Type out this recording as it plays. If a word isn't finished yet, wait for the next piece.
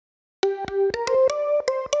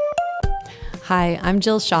Hi, I'm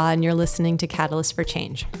Jill Shaw, and you're listening to Catalyst for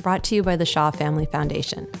Change, brought to you by the Shaw Family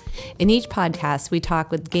Foundation. In each podcast, we talk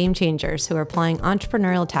with game changers who are applying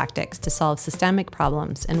entrepreneurial tactics to solve systemic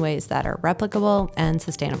problems in ways that are replicable and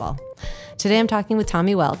sustainable. Today, I'm talking with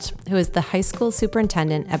Tommy Welch, who is the high school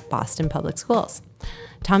superintendent at Boston Public Schools.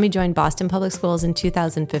 Tommy joined Boston Public Schools in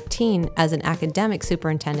 2015 as an academic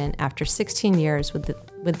superintendent after 16 years with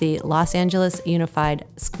the Los Angeles Unified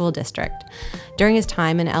School District. During his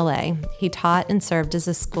time in LA, he taught and served as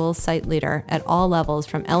a school site leader at all levels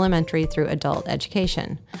from elementary through adult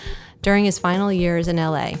education. During his final years in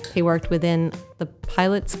LA, he worked within the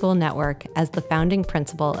Pilot School Network as the founding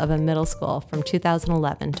principal of a middle school from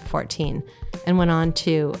 2011 to 14, and went on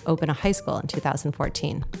to open a high school in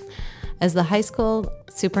 2014. As the high school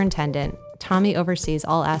superintendent, Tommy oversees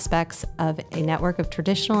all aspects of a network of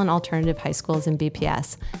traditional and alternative high schools in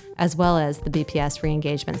BPS, as well as the BPS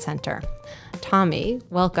Re-Engagement Center. Tommy,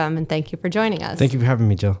 welcome, and thank you for joining us. Thank you for having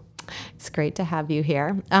me, Jill. It's great to have you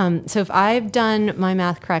here. So if I've done my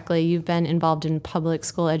math correctly, you've been involved in public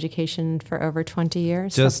school education for over 20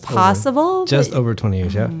 years. Just possible? Over 20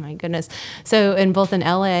 years, yeah. Oh my goodness. So in both in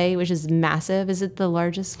LA, which is massive, is it the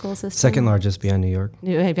largest school system? Second largest beyond New York.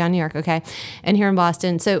 Beyond New York, okay. And here in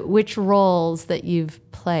Boston. So which roles that you've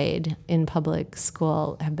played in public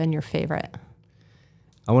school have been your favorite?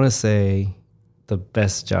 I want to say the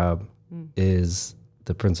best job is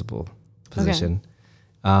the principal position. Okay.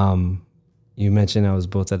 You mentioned I was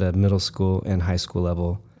both at a middle school and high school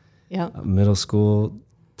level. Yeah. Middle school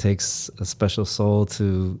takes a special soul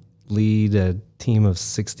to lead a team of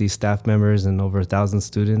 60 staff members and over 1,000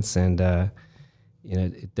 students. And,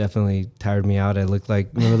 it definitely tired me out. I looked like,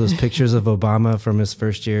 remember those pictures of Obama from his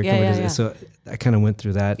first year? Yeah. So I kind of went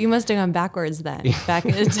through that. You must have gone backwards then, back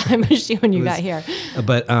in the time machine when you got here.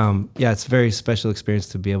 But it's a very special experience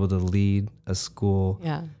to be able to lead a school.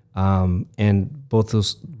 Yeah. And both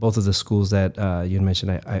of the schools that you had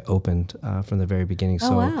mentioned, I opened from the very beginning.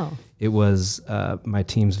 So wow. It was my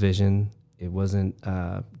team's vision. It wasn't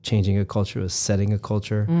changing a culture; it was setting a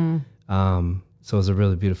culture. So it was a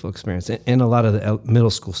really beautiful experience. And a lot of the middle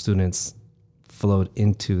school students flowed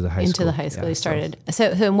into the high school. Into the high school, you started. So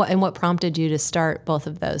and what prompted you to start both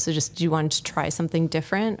of those? So just, do you want to try something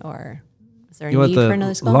different, or is there a need for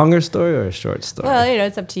another school? Longer story or a short story? Well,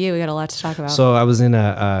 it's up to you. We got a lot to talk about. So I was in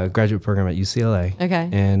a graduate program at UCLA. Okay.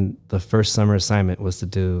 And the first summer assignment was to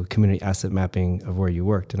do community asset mapping of where you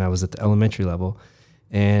worked. And I was at the elementary level.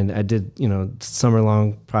 And I did,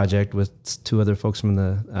 summer-long project with two other folks from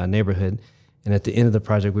the neighborhood. And at the end of the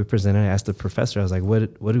project we presented, I asked the professor, I was like,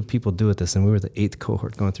 what do people do with this? And we were the 8th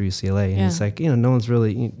cohort going through UCLA. And it's like, no one's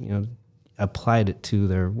really, applied it to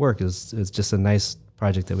their work. It's just a nice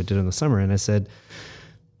project that we did in the summer. And I said,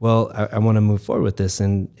 well, I want to move forward with this.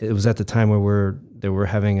 And it was at the time where they were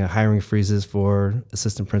having a hiring freezes for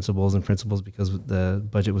assistant principals and principals because the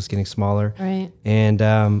budget was getting smaller. Right. And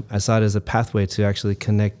I saw it as a pathway to actually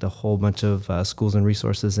connect a whole bunch of schools and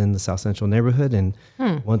resources in the South Central neighborhood. And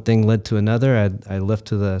one thing led to another. I left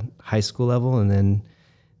to the high school level, and then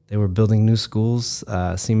they were building new schools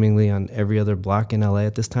seemingly on every other block in LA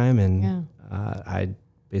at this time. And I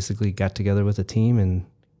basically got together with a team and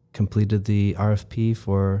completed the RFP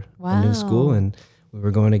for a new school. And we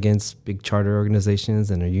were going against big charter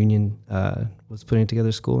organizations, and a union was putting together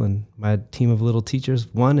a school, and my team of little teachers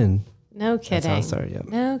won. And no kidding. That's how it started, yeah.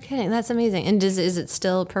 No kidding. That's amazing. And is it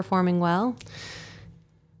still performing well?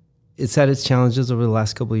 It's had its challenges over the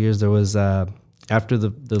last couple of years. There was, after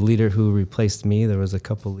the leader who replaced me, there was a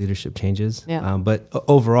couple leadership changes. Yeah. But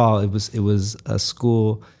overall, it was a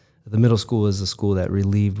school. The middle school is a school that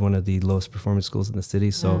relieved one of the lowest performing schools in the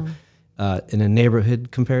city. So in a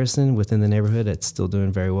neighborhood comparison, within the neighborhood, it's still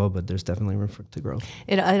doing very well, but there's definitely room for it to grow.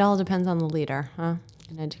 It all depends on the leader, huh?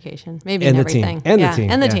 In education, maybe and in the everything. Team. And the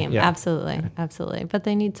team. And the team. Yeah. Absolutely. But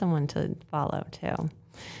they need someone to follow too.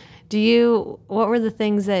 What were the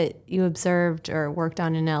things that you observed or worked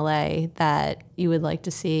on in LA that you would like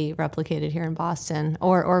to see replicated here in Boston,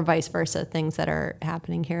 or vice versa, things that are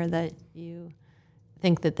happening here that you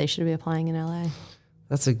think that they should be applying in LA?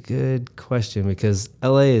 That's a good question, because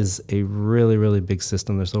LA is a really, really big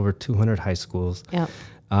system. There's over 200 high schools. Yeah.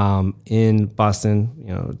 In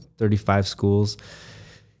Boston, 35 schools.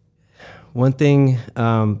 One thing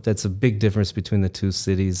that's a big difference between the two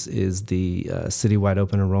cities is the citywide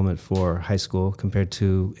open enrollment for high school compared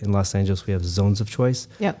to in Los Angeles, we have zones of choice.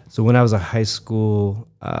 Yep. So when I was a high school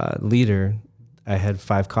leader, I had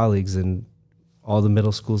 5 colleagues, and all the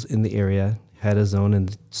middle schools in the area had a zone and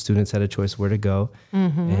the students had a choice where to go.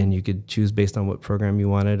 And you could choose based on what program you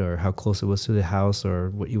wanted or how close it was to the house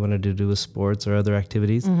or what you wanted to do with sports or other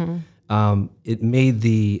activities. It made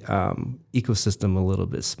the ecosystem a little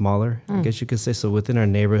bit smaller, I guess you could say. So within our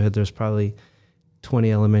neighborhood, there's probably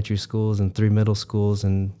 20 elementary schools and 3 middle schools.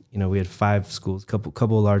 And, we had 5 schools,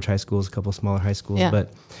 couple of large high schools, a couple smaller high schools.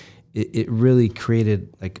 But it really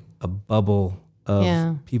created like a bubble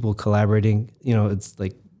of people collaborating. It's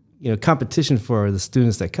like, competition for the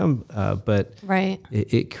students that come, but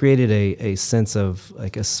it created a sense of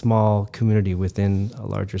like a small community within a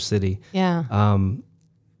larger city.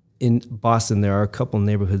 In Boston, there are a couple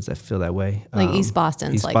neighborhoods that feel that way. Like East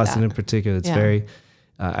Boston's East like Boston that. in particular, it's very,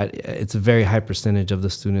 it's a very high percentage of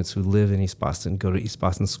the students who live in East Boston go to East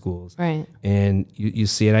Boston schools. Right. And you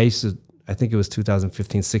see it. I think it was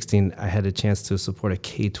 2015, 16, I had a chance to support a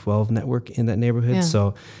K-12 network in that neighborhood.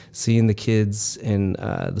 So seeing the kids and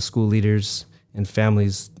the school leaders and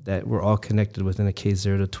families that were all connected within a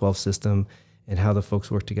K-0 to 12 system and how the folks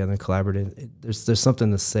work together and collaborated, there's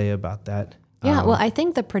something to say about that. Yeah, well, I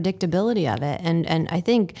think the predictability of it, and I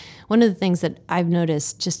think one of the things that I've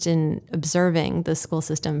noticed just in observing the school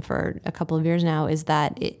system for a couple of years now is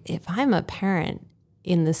that if I'm a parent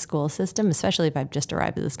in the school system, especially if I've just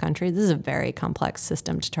arrived to this country, this is a very complex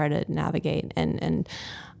system to try to navigate and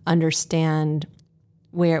understand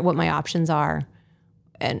what my options are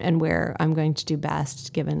and where I'm going to do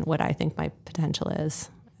best given what I think my potential is.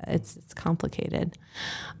 It's complicated.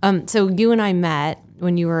 So you and I met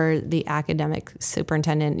when you were the academic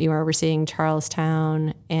superintendent. You were overseeing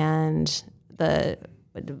Charlestown and the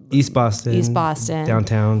East Boston,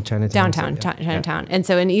 downtown, Chinatown. And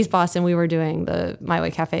so in East Boston, we were doing the My Way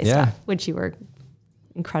Cafe stuff, which you were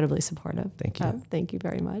incredibly supportive. Thank you. Thank you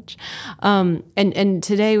very much. And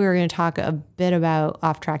today we were going to talk a bit about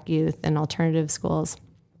off-track youth and alternative schools.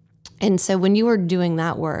 And so when you were doing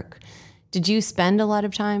that work, did you spend a lot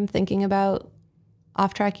of time thinking about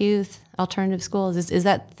off-track youth, alternative schools? Is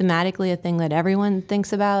that thematically a thing that everyone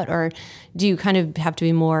thinks about, or do you kind of have to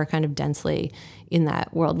be more kind of densely in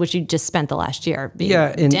that world, which you just spent the last year being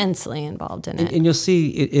densely involved in it? And you'll see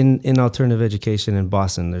in alternative education in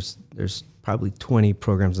Boston, there's probably 20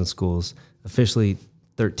 programs in schools. Officially,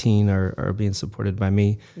 13 are being supported by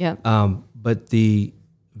me. But the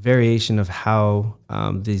variation of how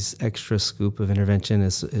these extra scoop of intervention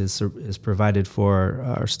is provided for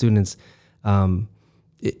our students,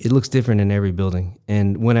 it looks different in every building.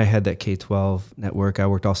 And when I had that K-12 network, I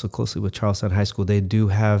worked also closely with Charlestown High School. They do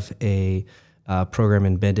have a program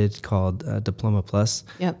embedded called Diploma Plus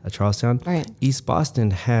at Charlestown. Right. East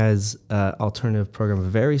Boston has an alternative program, a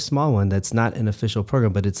very small one that's not an official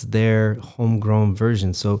program, but it's their homegrown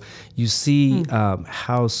version. So you see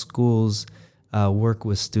how schools work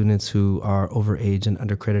with students who are overage and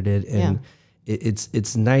undercredited. And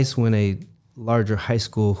it's nice when a larger high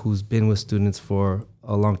school who's been with students for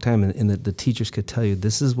a long time and the teachers could tell you,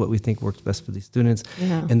 this is what we think works best for these students.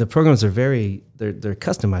 And the programs are they're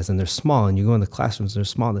customized and they're small, and you go in the classrooms, they're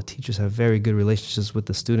small. The teachers have very good relationships with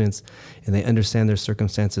the students and they understand their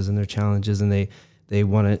circumstances and their challenges, and they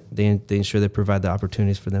ensure they provide the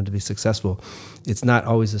opportunities for them to be successful. It's not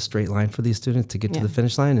always a straight line for these students to get to the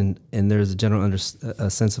finish line, and there's a general a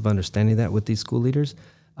sense of understanding that with these school leaders.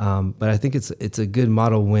 But I think it's a good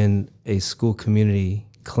model when a school community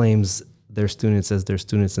claims their students as their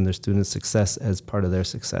students and their students' success as part of their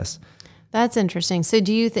success. That's interesting. So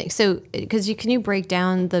do you think, can you break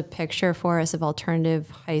down the picture for us of alternative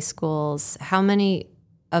high schools? How many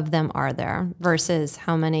of them are there versus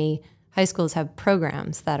how many high schools have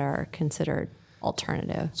programs that are considered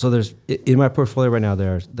alternative? So there's, in my portfolio right now,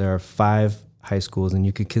 there are 5 high schools, and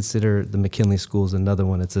you could consider the McKinley schools another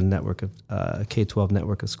one. It's a network of K-12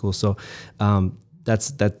 network of schools. So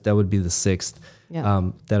that would be the 6th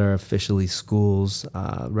that are officially schools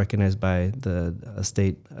recognized by the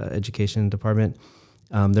state education department.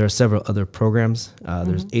 There are several other programs.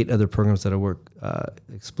 There's 8 other programs that I work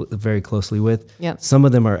very closely with. Some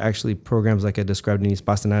of them are actually programs like I described in East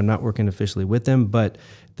Boston. I'm not working officially with them, but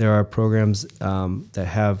there are programs that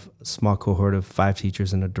have a small cohort of 5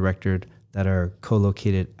 teachers and a director that are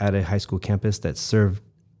co-located at a high school campus that serve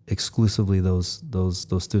exclusively those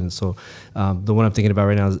students. So the one I'm thinking about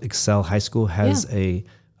right now is Excel High School has a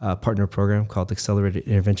partner program called Accelerated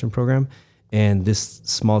Intervention Program. And this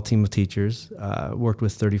small team of teachers worked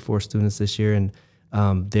with 34 students this year, and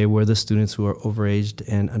they were the students who are overaged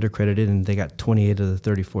and undercredited, and they got 28 of the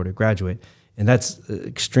 34 to graduate. And that's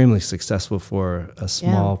extremely successful for a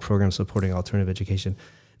small program supporting alternative education.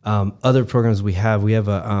 Other programs we have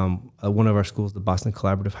one of our schools, the Boston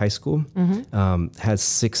Collaborative High School, has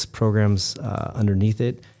 6 programs underneath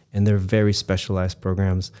it. and they're very specialized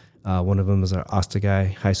programs. One of them is our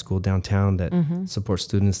Ostagai High School downtown that supports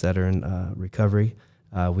students that are in recovery.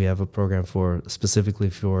 We have a program specifically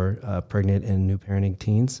for pregnant and new parenting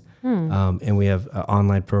teens. And we have an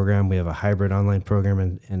online program. We have a hybrid online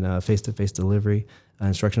program and a face-to-face delivery,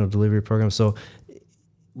 instructional delivery program. So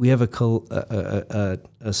we have a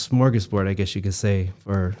smorgasbord, I guess you could say,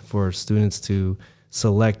 for students to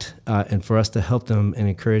select and for us to help them and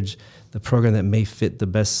encourage the program that may fit the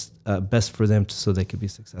best for them so they could be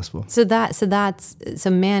successful. So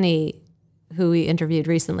Manny, who we interviewed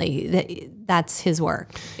recently, that's his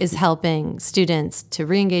work, is helping students to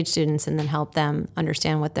re-engage students and then help them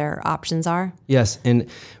understand what their options are. Yes, and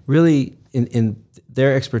really in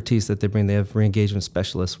their expertise that they bring, they have re-engagement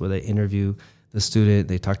specialists where they interview the student,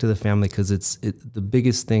 they talk to the family, because the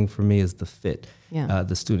biggest thing for me is the fit. Yeah.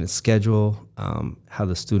 The student's schedule, how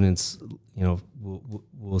the students,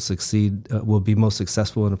 will succeed, will be most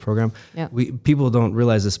successful in the program. Yeah. People don't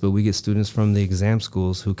realize this, but we get students from the exam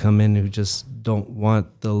schools who come in who just don't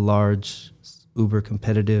want the large, uber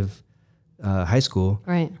competitive high school.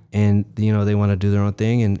 Right. And, they want to do their own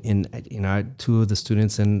thing. And two of the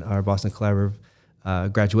students in our Boston Collaborative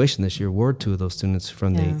graduation this year were two of those students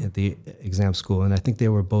from the exam school. And I think they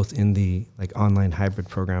were both in the online hybrid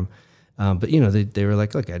program. But they were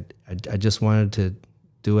like, look, I just wanted to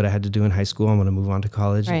do what I had to do in high school. I'm going to move on to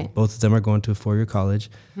college. Right. Both of them are going to a 4-year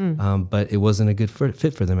college, but it wasn't a good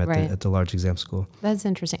fit for them at the large exam school. That's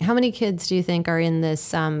interesting. How many kids do you think are in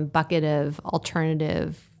this bucket of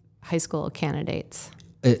alternative high school candidates?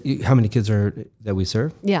 How many kids are that we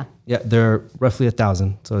serve? Yeah. Yeah, there are roughly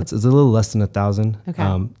 1,000. So it's a little less than 1,000.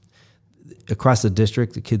 Okay. Across the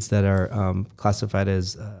district, the kids that are classified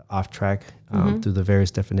as off track through the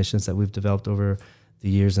various definitions that we've developed over the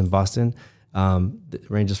years in Boston, it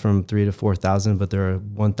ranges from 3,000 to 4,000, but there are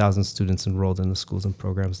 1,000 students enrolled in the schools and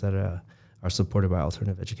programs that are supported by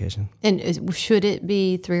alternative education. And should it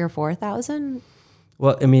be 3,000 or 4,000?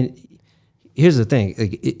 Well, I mean, here's the thing.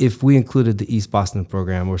 If we included the East Boston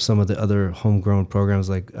program or some of the other homegrown programs,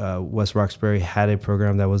 like West Roxbury had a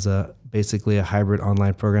program that was basically a hybrid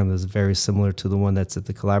online program that's very similar to the one that's at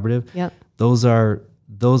the Collaborative. Yep. Those are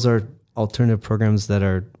alternative programs that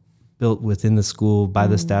are built within the school by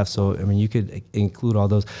the staff. So, I mean, you could include all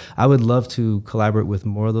those. I would love to collaborate with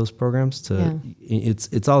more of those programs.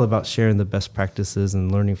 It's all about sharing the best practices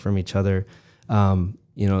and learning from each other.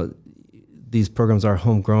 These programs are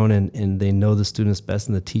homegrown and they know the students best,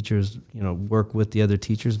 and the teachers, work with the other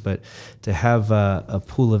teachers. But to have a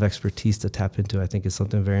pool of expertise to tap into, I think is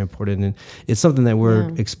something very important. And it's something that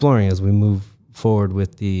we're exploring as we move forward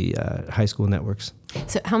with the high school networks.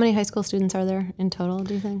 So how many high school students are there in total,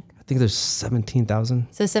 do you think? I think there's 17,000.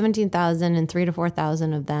 So 17,000, and 3,000 to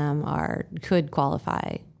 4,000 of them could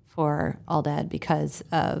qualify for ALDED because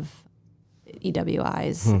of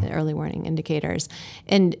EWIs, early warning indicators,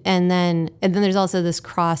 and then there's also this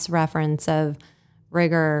cross reference of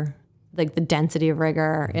rigor, like the density of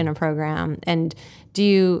rigor in a program. And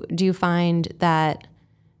do you find that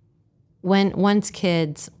once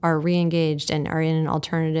kids are re-engaged and are in an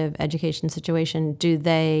alternative education situation, do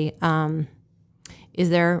they is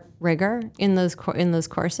there rigor in those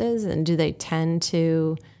courses, and do they tend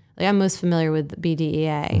to? I'm most familiar with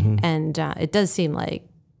BDEA, and it does seem like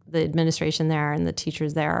the administration there and the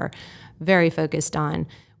teachers there are very focused on,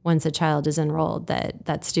 once a child is enrolled,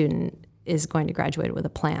 that student is going to graduate with a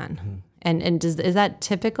plan. And is that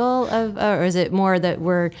typical of, or is it more that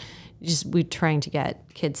we're trying to get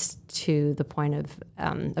kids to the point of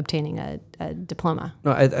obtaining a diploma?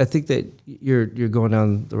 No, I think that you're going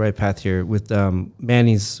down the right path here with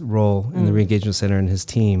Manny's role in the Re-Engagement Center and his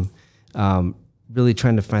team, really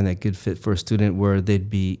trying to find that good fit for a student where they'd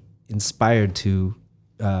be inspired to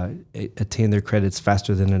attain their credits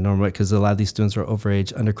faster than a normal, because a lot of these students are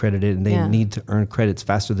overage, undercredited, and they need to earn credits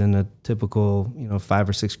faster than a typical 5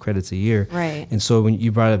 or 6 credits a year. Right. And so when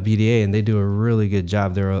you brought up BDA, and they do a really good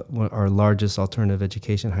job. They're our largest alternative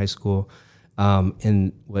education high school.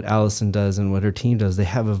 And what Allison does and what her team does, they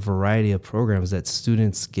have a variety of programs that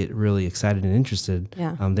students get really excited and interested.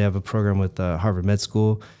 Yeah. They have a program with Harvard Med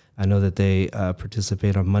School. I know that they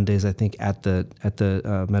participate on Mondays, I think, at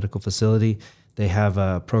the medical facility. They have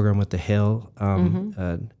a program with the Hale,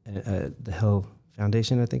 the Hale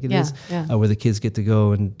Foundation, I think it is, where the kids get to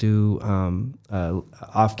go and do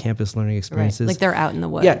off-campus learning experiences. Right. Like they're out in the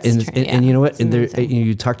woods. Yeah, and you know what? And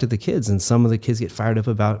you talk to the kids, and some of the kids get fired up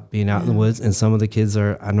about being out in the woods, and some of the kids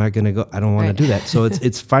are, I'm not going to go. I don't want to do that. So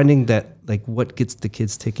it's finding that, like, what gets the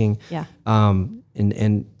kids ticking. Yeah.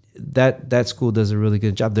 And that school does a really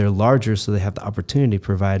good job. They're larger, so they have the opportunity to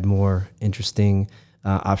provide more interesting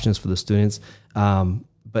options for the students.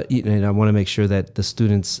 but and I want to make sure that the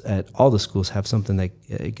students at all the schools have something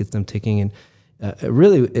that gets them ticking. And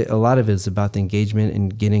really, a lot of it is about the engagement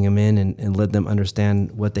and getting them in and let them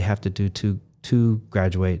understand what they have to do to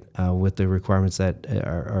graduate with the requirements that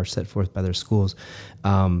are set forth by their schools.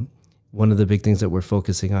 One of the big things that we're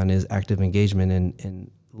focusing on is active engagement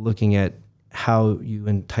and looking at how you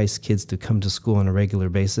entice kids to come to school on a regular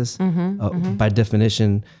basis. By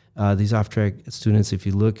definition, these off-track students, if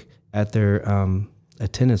you look at their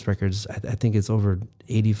attendance records, I think it's over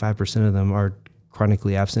 85% of them are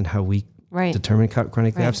chronically absent. How we determine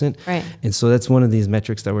chronically absent. Right. And so that's one of these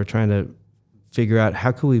metrics that we're trying to figure out.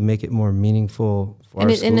 How can we make it more meaningful for our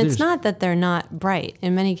school And leaders? it's not that they're not bright.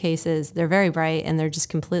 In many cases, they're very bright and they're just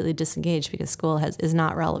completely disengaged because school is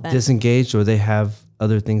not relevant. Disengaged, or they have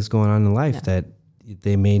other things going on in life that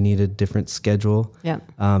they may need a different schedule. Yeah.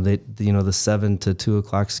 The 7 to 2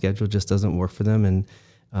 o'clock schedule just doesn't work for them, and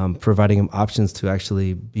providing them options to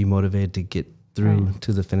actually be motivated to get through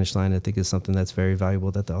to the finish line, I think, is something that's very valuable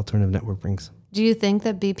that the Alternative Network brings. Do you think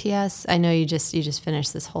that BPS, I know you just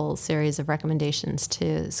finished this whole series of recommendations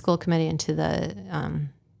to school committee and to the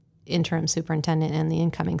interim superintendent and the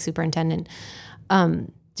incoming superintendent.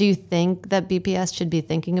 Do you think that BPS should be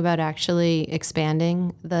thinking about actually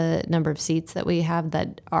expanding the number of seats that we have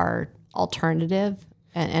that are alternative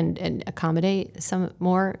and accommodate some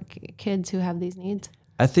more kids who have these needs?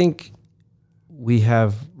 I think we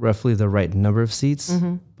have roughly the right number of seats,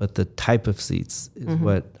 but the type of seats is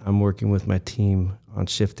what I'm working with my team on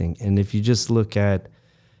shifting. And if you just look at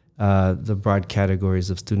the broad categories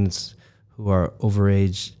of students who are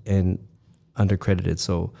overage and undercredited,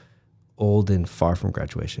 so old and far from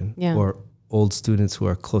graduation, or old students who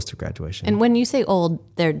are close to graduation. And when you say old,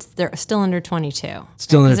 they're still under 22.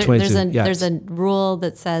 Still under 22. There's a rule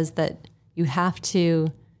that says that you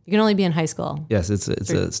can only be in high school. Yes, it's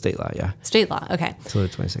a state law, State law, okay. Until their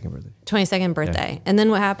 22nd birthday. 22nd birthday. Yeah. And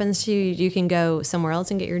then what happens to you? You can go somewhere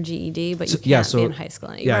else and get your GED, but you can't be in high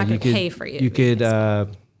school. You're not going to pay for you. You could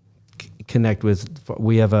connect with,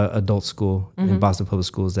 we have an adult school in Boston Public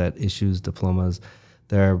Schools that issues diplomas.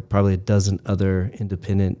 There are probably a dozen other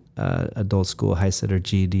independent adult school, HiSET or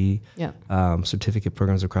GED certificate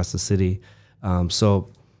programs across the city.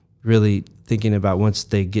 So really thinking about once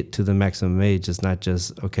they get to the maximum age, it's not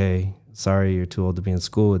just, okay, sorry, you're too old to be in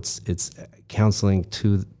school. It's counseling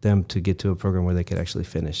to them to get to a program where they could actually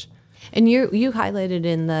finish. And you highlighted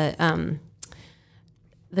in the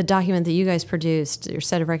document that you guys produced, your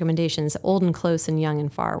set of recommendations, old and close and young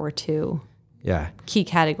and far were two key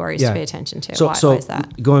categories to pay attention to. Why is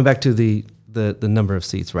that? Going back to the number of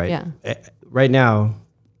seats, right? Yeah. Right now,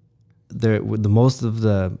 most of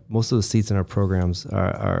the seats in our programs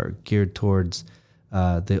are geared towards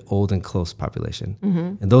the old and close population,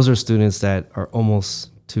 and those are students that are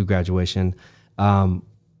almost to graduation.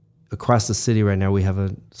 Across the city right now, we have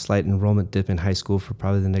a slight enrollment dip in high school for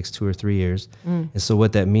probably the next 2 or 3 years, and so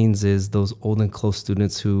what that means is those old and close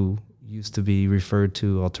students who used to be referred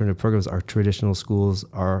to alternative programs, our traditional schools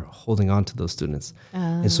are holding on to those students.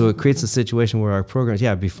 And so it creates a situation where our programs,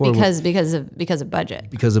 because of budget.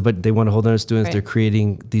 They want to hold on to students. Right. They're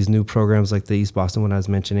creating these new programs like the East Boston one I was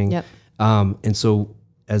mentioning. Yep. And so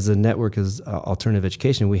as a network, as alternative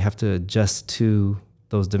education, we have to adjust to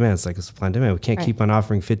those demands, like a supply and demand. We can't keep on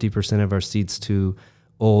offering 50% of our seats to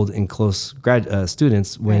old and close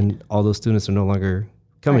students when all those students are no longer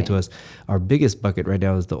coming to us. Our biggest bucket right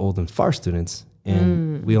now is the old and far students,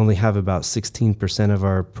 and we only have about 16% of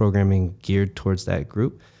our programming geared towards that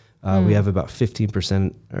group. We have about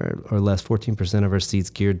 15% or less, 14% of our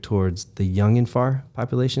seats geared towards the young and far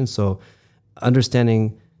population. So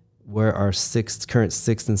understanding where our current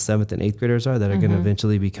 6th and 7th and 8th graders are that are going to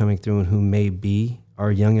eventually be coming through and who may be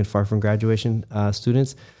our young and far from graduation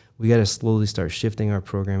students, we got to slowly start shifting our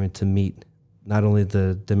programming to meet not only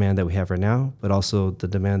the demand that we have right now, but also the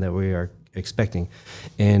demand that we are expecting.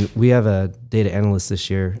 And we have a data analyst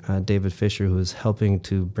this year, David Fisher, who is helping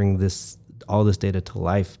to bring all this data to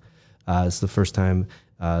life. It's the first time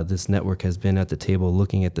this network has been at the table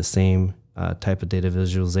looking at the same type of data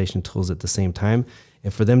visualization tools at the same time.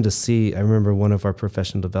 And for them to see, I remember one of our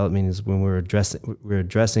professional development meetings when we were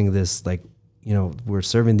addressing this, like, we're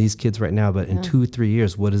serving these kids right now, but in 2-3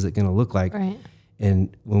 years, what is it going to look like? Right.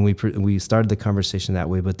 And when we started the conversation that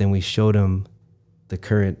way, but then we showed them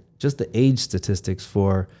just the age statistics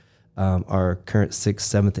for our current 6th,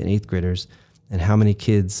 7th, and 8th graders, and how many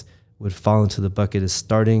kids would fall into the bucket as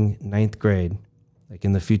starting 9th grade, like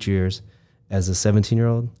in the future years, as a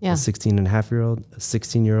 17-year-old, a 16-and-a-half-year-old, a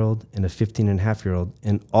 16-year-old, and a 15-and-a-half-year-old.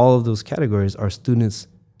 And all of those categories are students,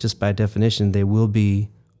 just by definition, they will be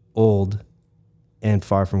old and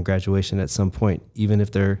far from graduation at some point, even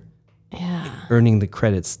if they're Yeah. earning the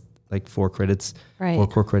credits, like 4 credits, Right. 4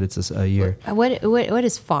 core credits a year. What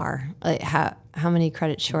is far? Like how many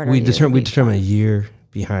credits short are We you? determine a year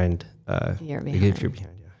behind. Year A behind. year behind.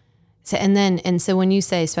 Yeah. So so when you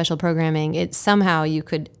say special programming, it somehow you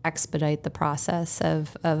could expedite the process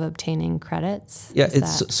of obtaining credits. Yeah,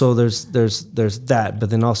 Is that- so there's that, but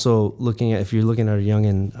then also looking at, if you're looking at our young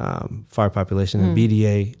and far population, and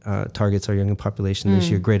BDA targets our young population this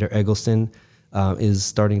year. Greater Eggleston is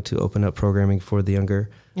starting to open up programming for the younger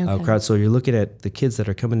crowd. So you're looking at the kids that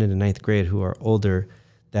are coming into 9th grade who are older,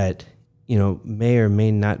 that may or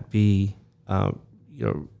may not be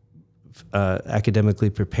academically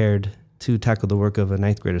prepared to tackle the work of a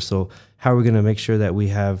 9th grader. So how are we going to make sure that we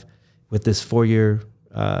have, with this 4-year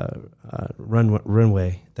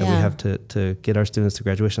runway that we have to get our students to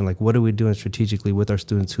graduation, like what are we doing strategically with our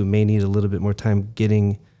students who may need a little bit more time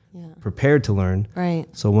getting prepared to learn? Right.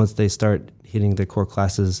 So once they start hitting their core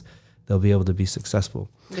classes, they'll be able to be successful.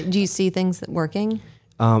 Do you see things working?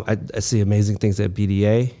 I see amazing things at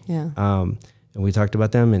BDA. Yeah. And we talked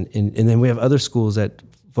about them. And then we have other schools that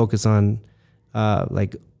focus on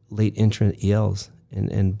like late entrant ELs.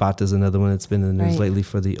 And BATA is another one that's been in the news lately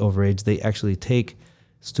for the overage. They actually take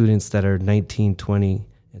students that are 19, 20,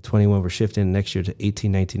 and 21. We're shifting next year to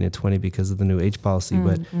 18, 19, and 20 because of the new age policy.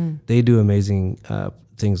 But they do amazing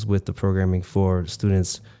things with the programming for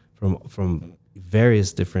students from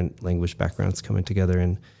various different language backgrounds coming together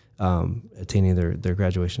and attaining their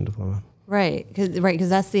graduation diploma. Right, because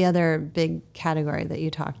that's the other big category that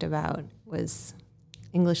you talked about was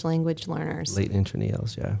English language learners. Late entrant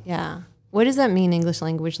ELs, yeah. Yeah. What does that mean, English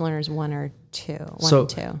language learners 1 or 2?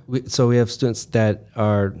 So we have students that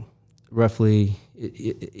are roughly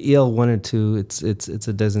EL 1 and 2. It's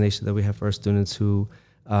a designation that we have for our students who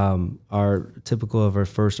are typical of our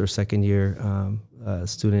first or second year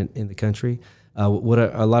student in the country. A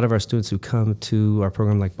lot of our students who come to our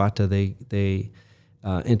program like BATA, they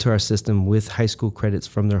enter our system with high school credits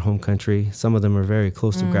from their home country. Some of them are very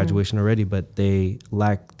close to graduation already, but they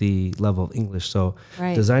lack the level of English. So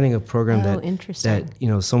designing a program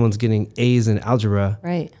that someone's getting A's in algebra,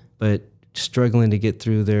 but struggling to get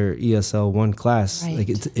through their ESL 1 class, like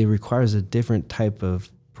it requires a different type of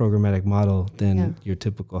programmatic model than your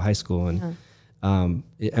typical high school. And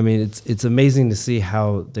it's amazing to see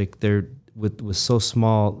how they're with so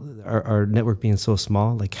small, our network being so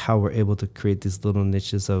small, like how we're able to create these little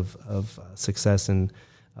niches of success and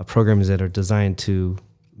programs that are designed to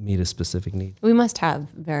meet a specific need. We must have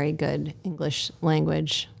very good English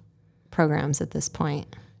language programs at this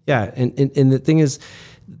point. Yeah, and the thing is,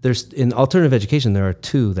 there's in alternative education there are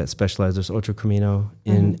 2 that specialize. There's Ocho Camino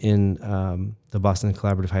in the Boston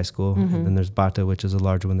Collaborative High School, and then there's BATA, which is a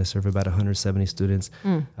large one. They serve about 170 students.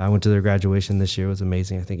 I went to their graduation this year. It was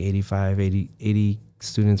amazing. I think 80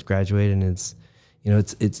 students graduated, and it's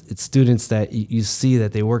students that you see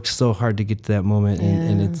that they worked so hard to get to that moment,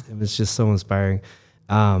 and it's just so inspiring.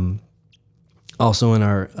 Also in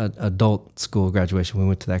our adult school graduation, we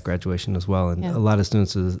went to that graduation as well. And a lot of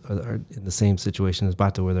students are in the same situation as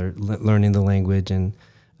BATA, where they're learning the language and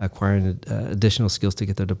acquiring additional skills to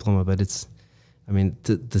get their diploma. But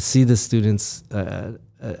to see the students,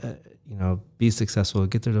 be successful,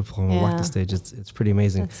 get their diploma, walk the stage, it's pretty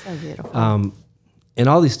amazing. That's so beautiful. And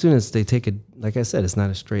all these students, they take it, like I said, it's not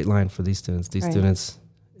a straight line for these students. These students,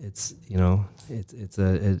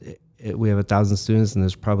 we have 1,000 students, and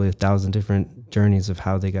there's probably 1,000 different journeys of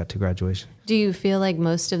how they got to graduation. Do you feel like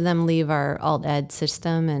most of them leave our alt ed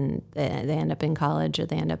system and they end up in college, or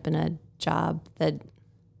they end up in a job that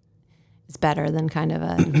is better than kind of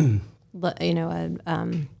a $15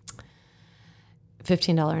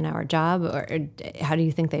 an hour job, or how do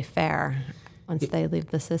you think they fare once they leave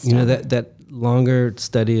the system? That longer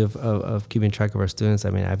study of keeping track of our students,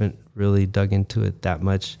 I haven't really dug into it that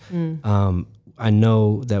much. I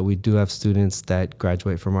know that we do have students that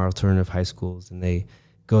graduate from our alternative high schools, and they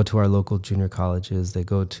go to our local junior colleges. They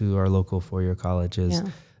go to our local 4-year colleges.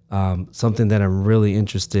 Something that I'm really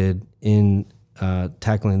interested in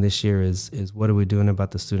tackling this year is what are we doing about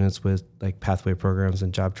the students with like pathway programs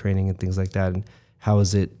and job training and things like that, and how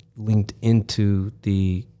is it linked into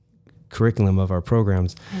the curriculum of our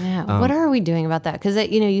programs? What are we doing about that? Because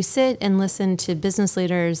you sit and listen to business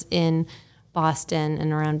leaders in Boston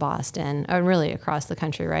and around Boston, or really across the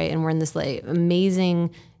country, right? And we're in this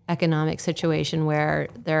amazing economic situation where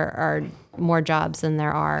there are more jobs than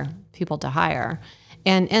there are people to hire.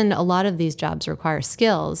 And a lot of these jobs require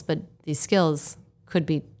skills, but these skills could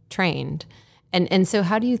be trained. And so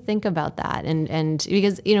how do you think about that? And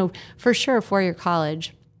because, for sure, 4-year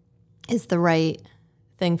college is the right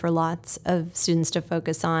thing for lots of students to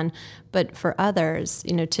focus on, but for others,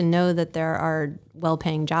 to know that there are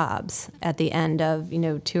well-paying jobs at the end of,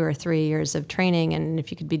 2 or 3 years of training, and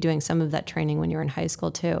if you could be doing some of that training when you're in high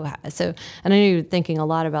school too. So, and I know you're thinking a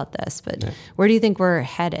lot about this, but where do you think we're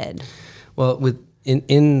headed? Well,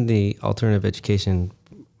 in the alternative education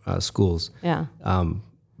schools,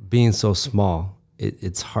 being so small,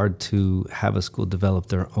 it's hard to have a school develop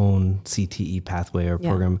their own CTE pathway or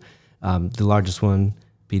program. The largest one,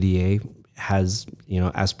 BDA, has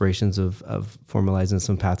aspirations of formalizing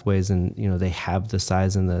some pathways, and they have the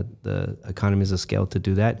size and the economies of scale to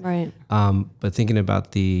do that. Right. But thinking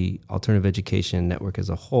about the alternative education network as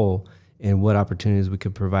a whole and what opportunities we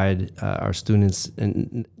could provide our students,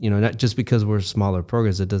 and not just because we're smaller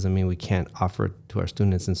programs, it doesn't mean we can't offer it to our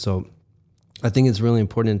students. And so I think it's really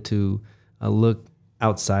important to look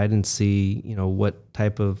outside and see, what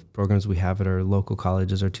type of programs we have at our local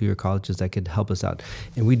colleges or 2-year colleges that could help us out.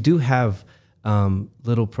 And we do have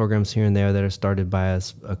little programs here and there that are started by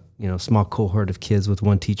a small cohort of kids with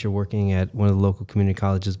one teacher working at one of the local community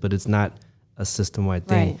colleges, but it's not a system-wide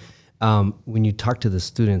thing. Right. When you talk to the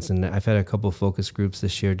students, and I've had a couple of focus groups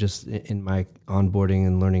this year just in my onboarding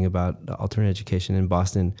and learning about alternative education in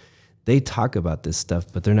Boston, they talk about this stuff,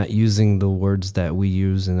 but they're not using the words that we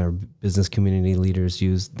use and our business community leaders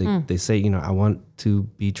use. They say, I want to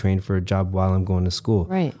be trained for a job while I'm going to school.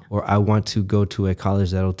 Right. Or I want to go to a college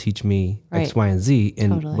that'll teach me X, Y, and Z.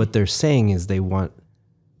 And what they're saying is they want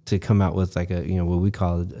to come out with like what we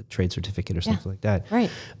call a trade certificate or something like that. Right.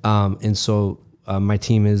 And so my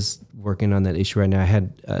team is working on that issue right now. I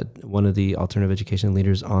had one of the alternative education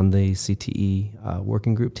leaders on the CTE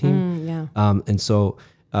working group team. And so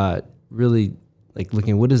really like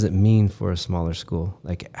looking, what does it mean for a smaller school?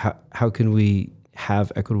 Like how can we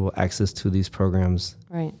have equitable access to these programs?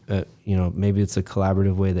 Right. Maybe it's a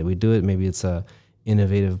collaborative way that we do it. Maybe it's a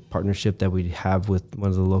innovative partnership that we have with one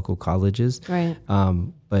of the local colleges. Right.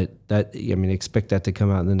 But expect that to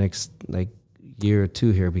come out in the next year or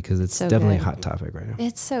two here, because it's so definitely a hot topic right now.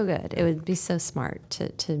 It's so good. It would be so smart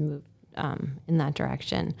to move in that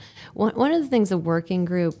direction. One of the things the working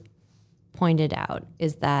group pointed out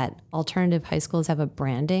is that alternative high schools have a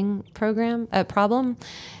branding problem.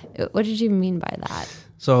 What did you mean by that?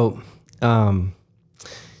 So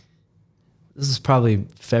this is probably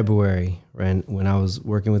February, right, when I was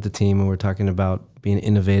working with the team and we're talking about being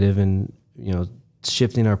innovative and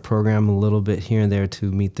shifting our program a little bit here and there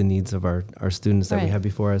to meet the needs of our students that we have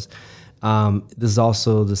before us. This is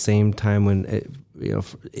also the same time when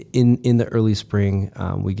in the early spring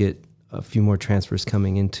we get a few more transfers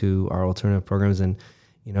coming into our alternative programs. And,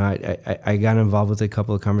 I got involved with a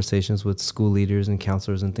couple of conversations with school leaders and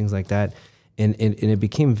counselors and things like that. And it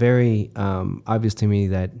became very obvious to me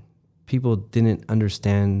that people didn't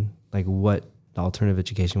understand what the alternative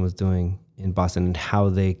education was doing in Boston and how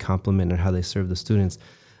they complement and how they serve the students.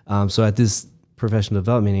 So at this professional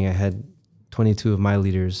development meeting, I had 22 of my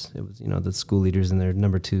leaders. It was, the school leaders and their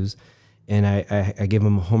number twos. And I gave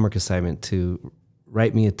them a homework assignment to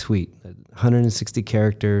write me a tweet, a 160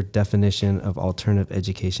 character definition of alternative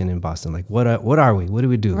education in Boston. What are we? What do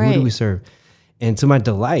we do? Right. Who do we serve? And to my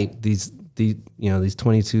delight, these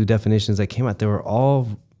 22 definitions that came out, they were all,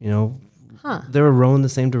 they were rowing the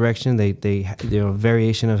same direction. They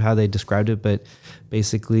variation of how they described it, but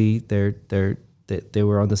basically they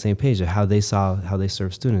were on the same page of how they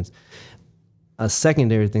serve students. A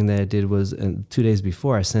secondary thing that I did was 2 days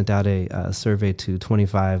before, I sent out a survey to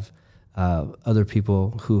 25 other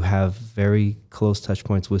people who have very close touch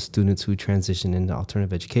points with students who transition into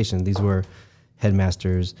alternative education. These were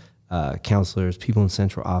headmasters, counselors, people in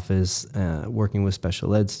central office, working with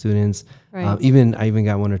special ed students. Right. I even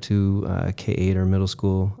got 1 or 2 K-8 or middle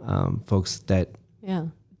school folks that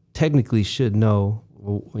technically should know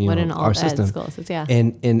what an our system. School is,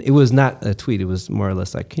 And it was not a tweet. It was more or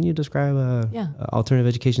less like, can you describe a alternative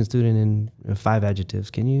education student in 5 adjectives?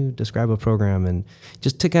 Can you describe a program? And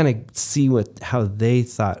just to kind of see how they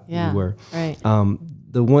thought we were. Right.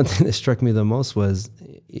 The one thing that struck me the most was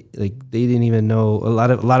they didn't even know a lot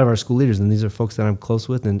of our school leaders, and these are folks that I'm close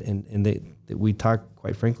with, and we talk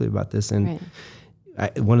quite frankly about this. And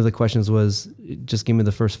one of the questions was, just give me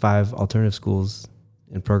the first 5 alternative schools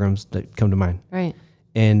and programs that come to mind. Right.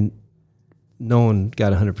 And no one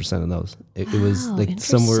got 100% of those. It was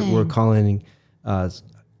some were calling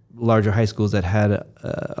larger high schools that had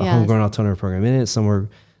a homegrown alternative program in it. Some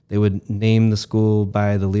they would name the school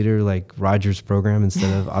by the leader, like Rogers program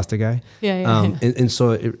instead of Ostagai. And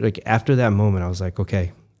so after that moment, I was like,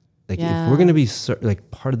 okay, if we're going to be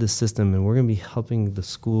part of the system and we're going to be helping the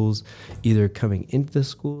schools either coming into the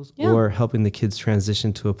schools or helping the kids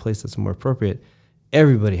transition to a place that's more appropriate,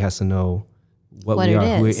 everybody has to know what we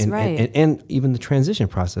are, who is, right. and even the transition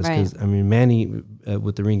process. Because Right. I mean, Manny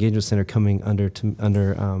with the Reengagement Center coming under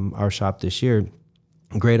our shop this year,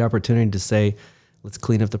 great opportunity to say, let's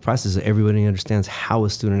clean up the process so everybody understands how a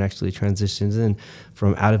student actually transitions in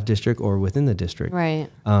from out of district or within the district. Right.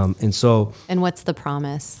 And so, And what's the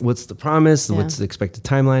promise? what's the promise? Yeah. What's the expected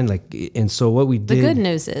timeline? Like, and so what we did. The good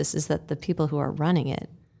news is that the people who are running it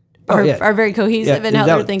Oh, are, yeah. are very cohesive Yeah, in how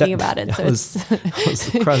that- they're thinking that- about it. So I was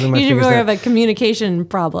it's crossing my you fingers more that- of a communication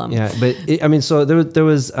problem. Yeah, but I mean, so there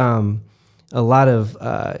was a lot of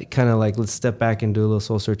kind of like, let's step back and do a little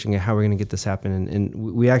soul searching at how we're going to get this happen. And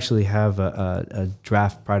we actually have a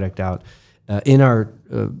draft product out in our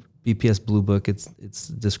BPS Blue Book. It's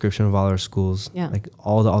a description of all our schools. Yeah. Like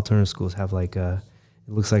all the alternative schools have like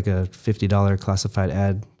it looks like a $50 classified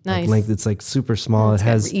ad. Nice. Like length. It's like super small. It's It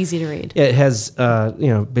has easy to read. Yeah, it has,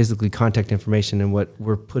 basically contact information, and what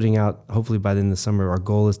we're putting out, hopefully by the end of the summer, our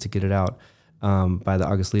goal is to get it out by the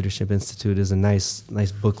August Leadership Institute, is a nice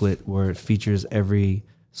booklet where it features every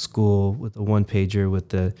school with a one-pager with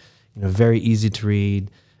the, very easy to read,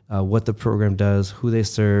 what the program does, who they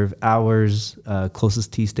serve, hours,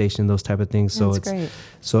 closest T station, those type of things. So That's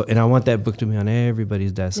great. and I want that book to be on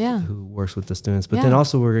everybody's desk Yeah. who works with the students. But then Yeah.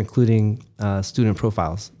 also we're including student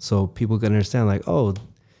profiles, so people can understand like, oh,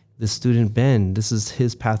 this student Ben, this is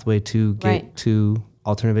his pathway to get Right. to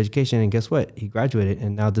alternative education, and guess what? He graduated,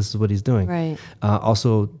 and now this is what he's doing. Right.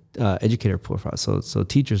 Also, educator profiles. So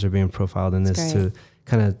teachers are being profiled in this That's to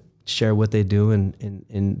kind of share what they do,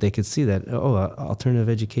 and they could see that alternative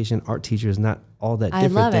education art teacher is not all that I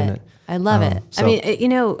different love than it. I love it. so- I mean,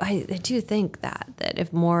 I do think that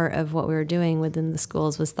if more of what we were doing within the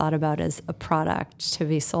schools was thought about as a product to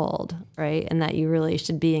be sold, right, and that you really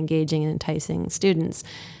should be engaging and enticing students,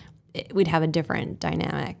 we'd have a different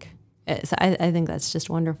dynamic. So I think that's just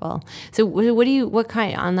wonderful. So what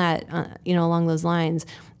kind on that, along those lines,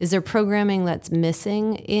 is there programming that's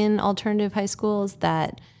missing in alternative high schools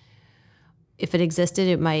that, if it existed,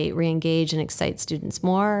 it might re-engage and excite students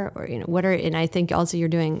more? Or, and I think also you're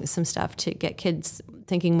doing some stuff to get kids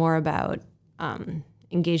thinking more about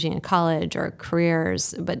engaging in college or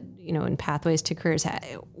careers, but, in pathways to careers.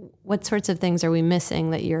 What sorts of things are we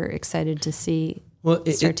missing that you're excited to see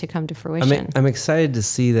start to come to fruition? I'm excited to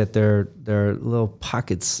see that there are little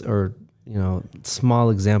pockets or,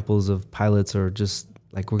 small examples of pilots, or just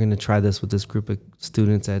like, we're going to try this with this group of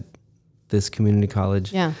students at this community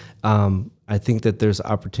college. Yeah. I think that there's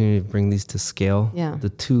opportunity to bring these to scale. Yeah. The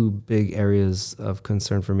two big areas of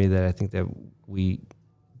concern for me that I think that we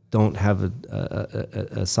don't have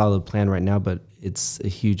a solid plan right now, but it's a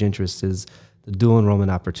huge interest, is the dual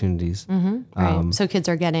enrollment opportunities. Right. So kids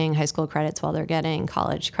are getting high school credits while they're getting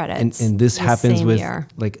college credits. And this the happens same with year.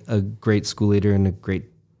 like a great school leader and a great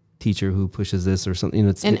teacher who pushes this or something.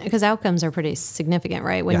 It's And because outcomes are pretty significant,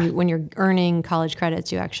 right? When Yeah. when you're earning college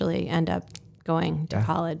credits, you actually end up going to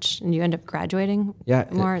college, and you end up graduating. Yeah.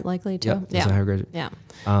 More likely to. yeah, it's a higher grade. Yeah.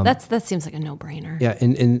 That seems like a no-brainer. Yeah,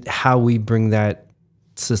 and how we bring that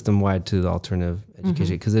system-wide to the alternative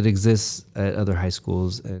education, because it exists at other high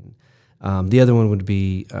schools. And the other one would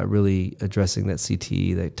be really addressing that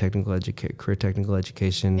CTE, that career technical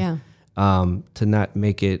education. Yeah. To not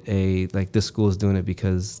make it like this school is doing it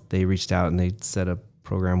because they reached out and they set a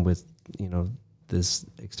program with, this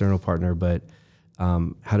external partner, but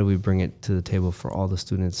how do we bring it to the table for all the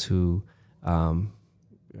students who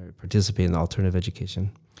participate in the alternative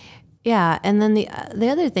education? Yeah, and then the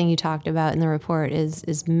other thing you talked about in the report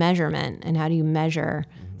is measurement, and how do you measure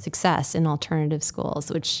success in alternative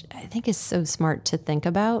schools, which I think is so smart to think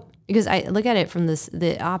about, because I look at it from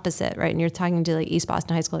the opposite, right? And you're talking to like East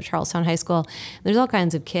Boston High School or Charlestown High School. There's all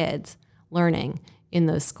kinds of kids learning in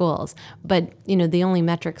those schools, but the only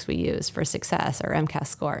metrics we use for success are MCAS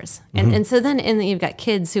scores, and so then you've got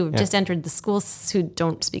kids who have just entered the schools who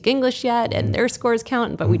don't speak English yet, and their scores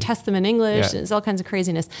count, but we test them in English, and it's all kinds of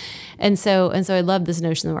craziness, and so I love this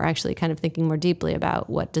notion that we're actually kind of thinking more deeply about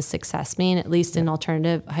what does success mean, at least in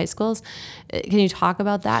alternative high schools. Can you talk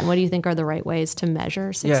about that, and what do you think are the right ways to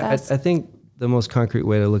measure success? Yeah, I think the most concrete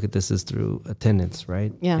way to look at this is through attendance,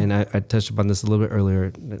 right? Yeah. And I touched upon this a little bit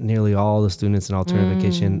earlier. Nearly all the students in alternative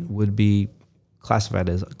education would be classified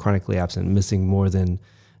as chronically absent, missing more than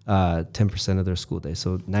 10% of their school day.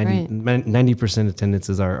 So 90% attendance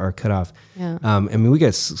is our cutoff. Yeah. We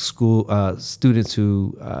get school students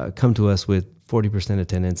who come to us with 40%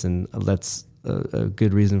 attendance, and that's a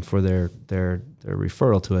good reason for their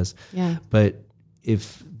referral to us. Yeah. But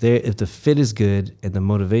if the fit is good and the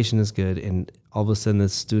motivation is good, and all of a sudden the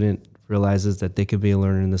student realizes that they could be a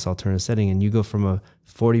learner in this alternative setting, and you go from a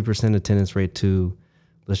 40% attendance rate to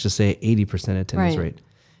let's just say 80% attendance Right. rate.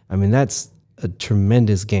 I mean, that's a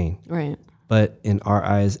tremendous gain. Right. But in our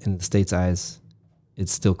eyes, in the state's eyes,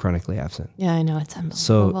 it's still chronically absent. Yeah, I know. It's unbelievable.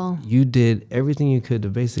 So you did everything you could to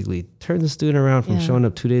basically turn the student around from Yeah. showing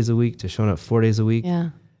up 2 days a week to showing up 4 days a week. Yeah.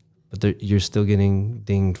 But you're still getting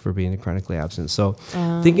dinged for being chronically absent. So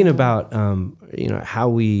thinking about, how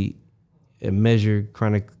we measure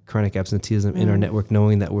chronic absenteeism in our network,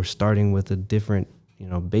 knowing that we're starting with a different,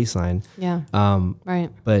 baseline. Yeah. Right.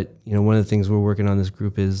 But, one of the things we're working on this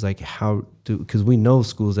group is like because we know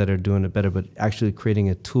schools that are doing it better, but actually creating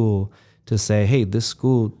a tool to say, hey, this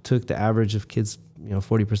school took the average of kids,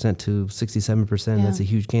 40% to 67%. Yeah. That's a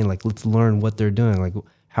huge gain. Like, let's learn what they're doing. Like,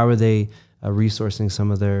 how are they resourcing some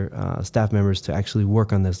of their staff members to actually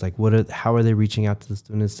work on this? Like, how are they reaching out to the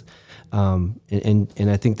students? And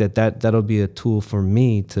I think that'll be a tool for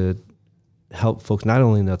me to help folks not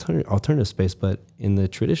only in the alternative space, but in the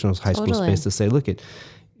traditional high school space to say, look,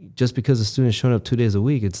 just because a student's showing up 2 days a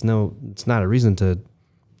week, it's not a reason to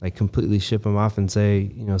like completely ship them off and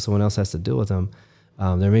say, someone else has to deal with them.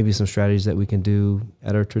 There may be some strategies that we can do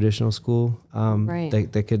at our traditional school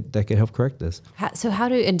that could help correct this. So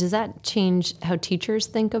does that change how teachers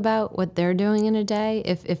think about what they're doing in a day?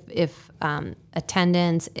 If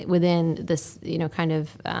attendance within this, kind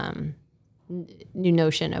of new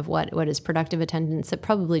notion of what is productive attendance, it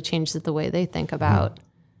probably changes the way they think about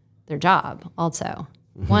their job also.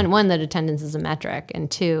 One, that attendance is a metric,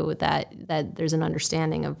 and two, that there's an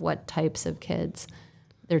understanding of what types of kids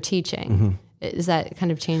they're teaching. Does that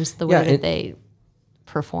kind of change the way that they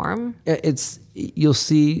perform? You'll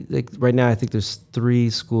see, like right now, I think there's 3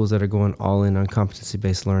 schools that are going all in on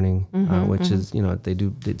competency-based learning, which is,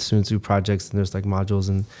 the students do projects and there's like modules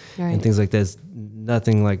and things like that. It's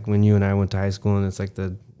nothing like when you and I went to high school and it's like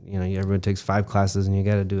everyone takes 5 classes and you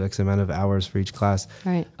got to do X amount of hours for each class.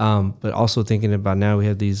 Right. But also thinking about now we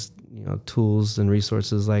have these, tools and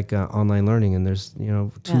resources like online learning, and there's,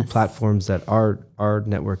 2 platforms that our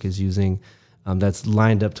network is using that's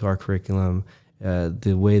lined up to our curriculum.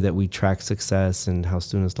 The way that we track success and how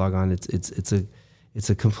students log on, it's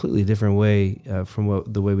a completely different way from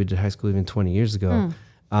the way we did high school even 20 years ago.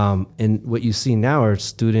 And what you see now are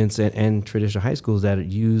students and traditional high schools that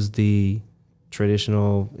use the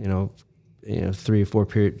traditional, 3 or 4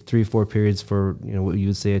 periods for, what you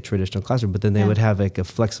would say a traditional classroom, but then they would have like a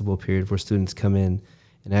flexible period where students come in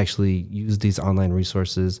and actually use these online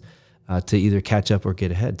resources to either catch up or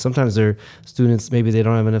get ahead. Sometimes they're students, maybe they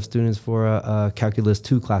don't have enough students for a Calculus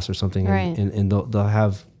 2 class or something, and they'll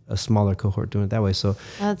have a smaller cohort doing it that way. So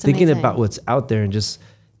thinking about what's out there and just,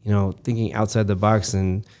 thinking outside the box.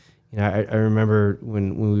 And, I remember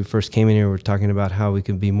when we first came in here, we were talking about how we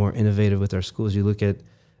can be more innovative with our schools. You look at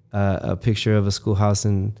a picture of a schoolhouse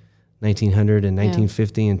in 1900 and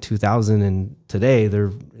 1950 and 2000, and today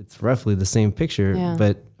it's roughly the same picture,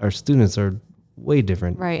 but our students are way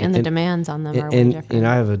different. Right, and the demands on them are way different.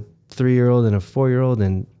 I have a 3-year-old and a 4-year-old,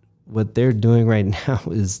 and what they're doing right now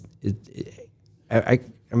is, I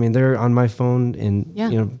mean, they're on my phone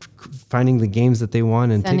and, finding the games that they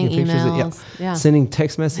want and sending taking emails. Sending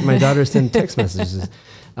text messages. My daughter sends text messages.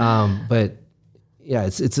 But yeah,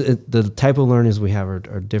 it's the type of learners we have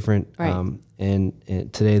are different. Right. And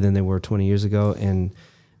today than they were 20 years ago. And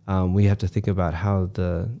we have to think about how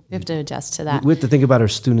we have to adjust to that. We have to think about our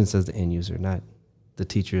students as the end user, not the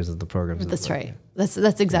teachers of the programs. That's right. That's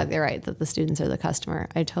exactly right. That the students are the customer.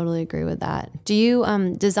 I totally agree with that. Do you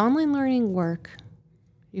does online learning work?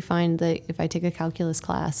 You find that if I take a calculus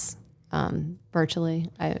class virtually,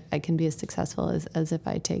 I can be as successful as if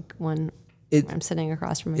I take one. I'm sitting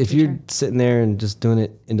across from a teacher. If you're sitting there and just doing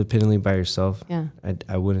it independently by yourself, yeah,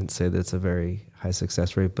 I wouldn't say that's a very high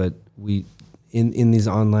success rate. But in these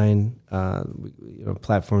online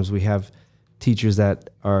platforms, we have teachers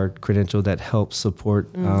that are credentialed that help support.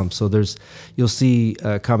 So you'll see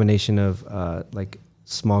a combination of like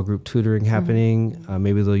small group tutoring happening.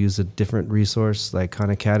 Maybe they'll use a different resource like Khan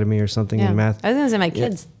Academy or something in math. I was going to say my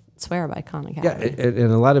kids swear by Khan Academy. Yeah,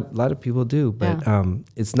 and a lot of people do, but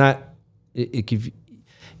it's not.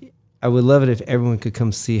 I would love it if everyone could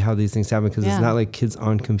come see how these things happen, because it's not like kids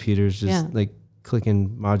on computers just like clicking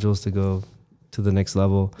modules to go to the next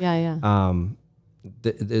level.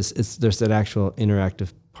 There's an actual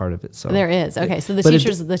interactive part of it. So there is. Okay, so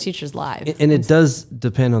the teacher's live, and it does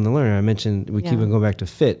depend on the learner. I mentioned we keep on going back to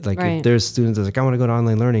fit. Like if there's students that's like, I want to go to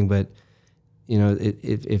online learning, but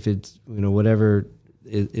if it's whatever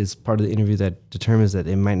is part of the interview that determines that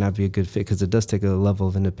it might not be a good fit, because it does take a level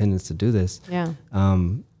of independence to do this. Yeah.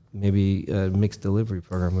 Maybe a mixed delivery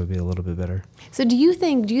program would be a little bit better. So do you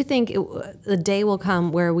think the day will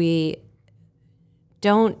come where we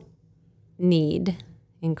don't need,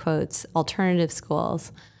 in quotes, alternative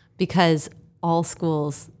schools because all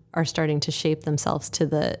schools are starting to shape themselves to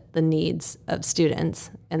the needs of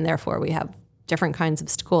students, and therefore we have different kinds of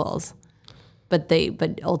schools. But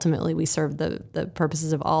ultimately we serve the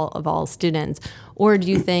purposes of all students? Or do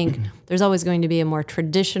you think there's always going to be a more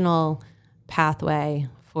traditional pathway,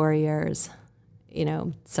 4 years,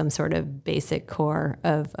 some sort of basic core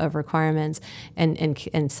of requirements,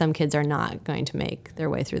 and some kids are not going to make their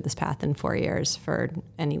way through this path in 4 years for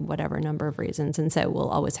any whatever number of reasons, and so we'll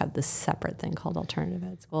always have this separate thing called alternative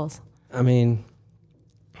ed schools? I mean,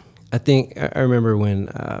 I think I remember when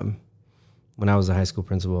I was a high school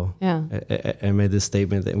principal, I made this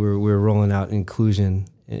statement that we were rolling out inclusion,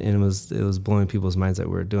 and it was blowing people's minds that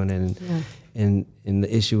we were doing it. And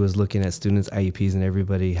the issue was looking at students' IEPs, and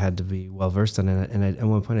everybody had to be well versed on it. And at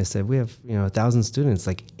one point I said, we have 1,000 students,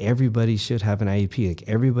 like everybody should have an IEP. Like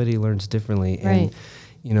everybody learns differently. Right.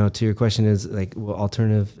 And to your question is like, will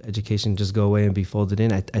alternative education just go away and be folded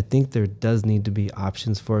in? I think there does need to be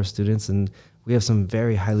options for our students, and we have some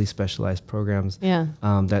very highly specialized programs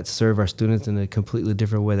that serve our students in a completely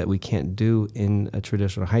different way that we can't do in a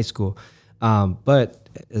traditional high school. But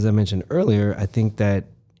as I mentioned earlier, I think that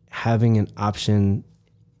having an option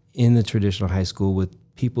in the traditional high school with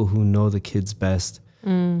people who know the kids best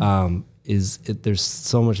there's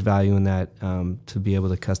so much value in that, to be able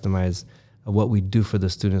to customize what we do for the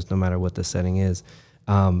students, no matter what the setting is.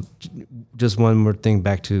 Just one more thing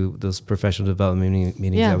back to those professional development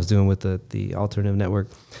meetings I was doing with the Alternative Network.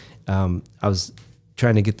 I was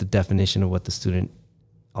trying to get the definition of what the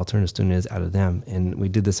alternative student is out of them. And we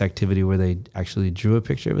did this activity where they actually drew a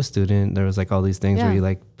picture of a student. There was like all these things where you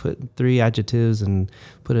like put 3 adjectives and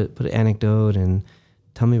put an anecdote and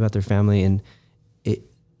tell me about their family. And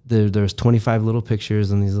there's 25 little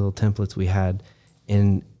pictures and these little templates we had.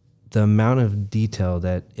 And the amount of detail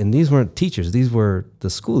and these weren't teachers, these were the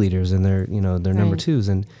school leaders and their number twos.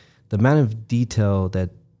 And the amount of detail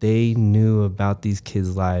that they knew about these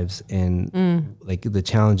kids' lives and like the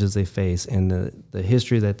challenges they face and the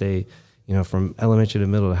history that they, from elementary to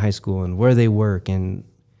middle to high school and where they work. And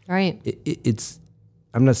it's,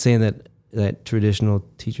 I'm not saying that traditional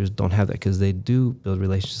teachers don't have that, because they do build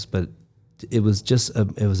relationships, but it was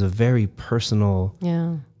a very personal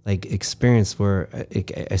like experience where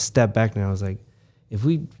I stepped back and I was like, if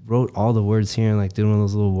we wrote all the words here and like did one of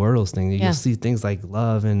those little Wordles things, you'll see things like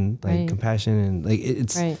love and like compassion and like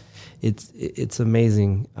it's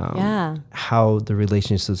amazing how the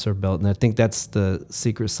relationships are built. And I think that's the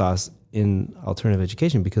secret sauce in alternative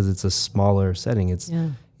education, because it's a smaller setting. It's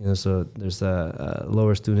so there's a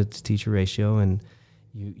lower student to teacher ratio, and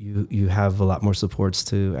you have a lot more supports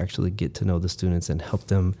to actually get to know the students and help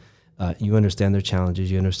them. You understand their challenges,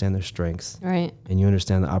 you understand their strengths, right, and you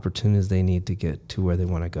understand the opportunities they need to get to where they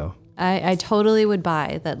want to go. I totally would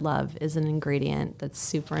buy that love is an ingredient that's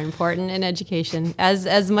super important in education,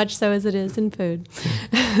 as much so as it is in food.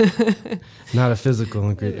 Not a physical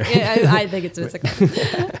ingredient. I think it's physical.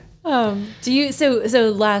 So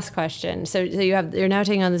last question. So you're now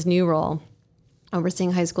taking on this new role,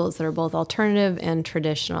 overseeing high schools that are both alternative and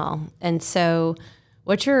traditional. And so,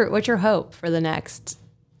 what's your hope for the next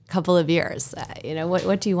couple of years?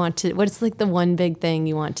 What do you want to? What's like the one big thing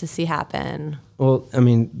you want to see happen? Well, I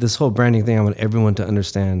mean, this whole branding thing, I want everyone to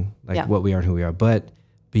understand what we are and who we are. But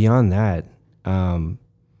beyond that,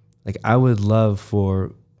 I would love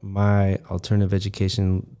for my alternative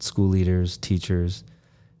education school leaders, teachers,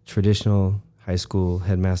 traditional high school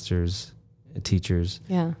headmasters, teachers,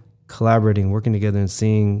 collaborating, working together, and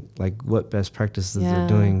seeing like what best practices they're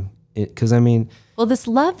doing. Because this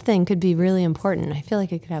love thing could be really important. I feel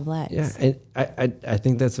like it could have legs. Yeah, and I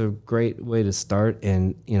think that's a great way to start.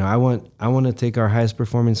 And I want to take our highest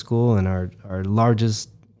performing school and our largest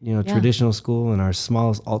traditional school and our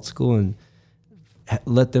smallest alt school and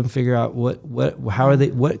let them figure out what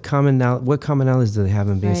commonalities do they have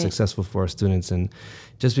in being successful for our students. And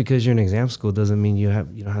just because you're an exam school doesn't mean you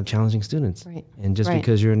don't have challenging students. Right. And just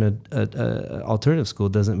because you're in a alternative school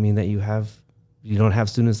doesn't mean that you don't have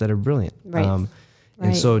students that are brilliant. Right.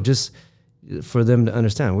 And so just for them to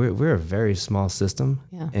understand, we're a very small system,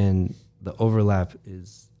 and the overlap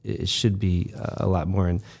it should be a lot more.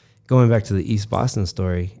 And going back to the East Boston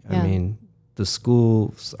story, I mean, the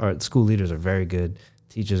school leaders are very good,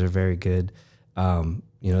 teachers are very good.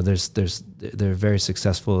 They're very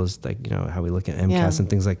successful as how we look at MCAS and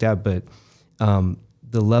things like that. But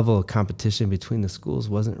the level of competition between the schools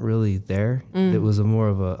wasn't really there. It was more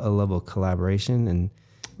of a level of collaboration. And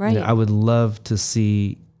I would love to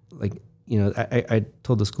see, I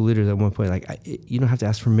told the school leaders at one point, you don't have to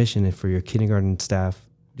ask permission for your kindergarten staff,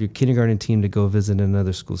 your kindergarten team to go visit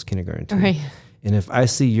another school's kindergarten team. Right. And if I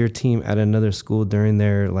see your team at another school during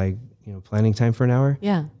their planning time for an hour,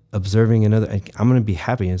 observing another, I'm going to be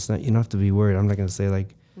happy. It's not, you don't have to be worried. I'm not going to say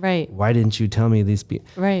why didn't you tell me these people?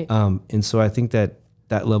 Right. And so I think that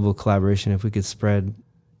level of collaboration, if we could spread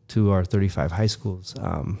to our 35 high schools,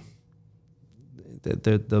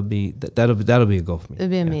 that'll be a goal for me. It'd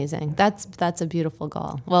be amazing. That's a beautiful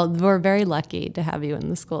goal. Well, we're very lucky to have you in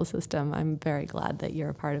the school system. I'm very glad that you're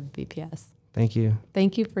a part of BPS. Thank you.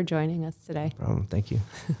 Thank you for joining us today. No problem. Thank you.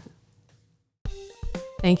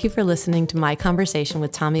 Thank you for listening to my conversation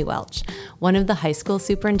with Tommy Welch, one of the high school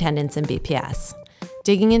superintendents in BPS.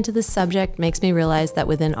 Digging into this subject makes me realize that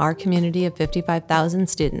within our community of 55,000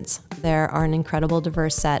 students, there are an incredible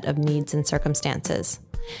diverse set of needs and circumstances.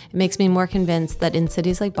 It makes me more convinced that in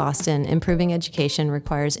cities like Boston, improving education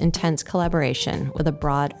requires intense collaboration with a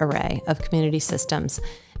broad array of community systems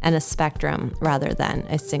and a spectrum rather than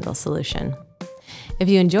a single solution. If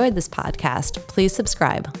you enjoyed this podcast, please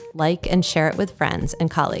subscribe, like, and share it with friends and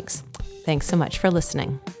colleagues. Thanks so much for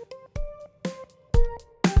listening.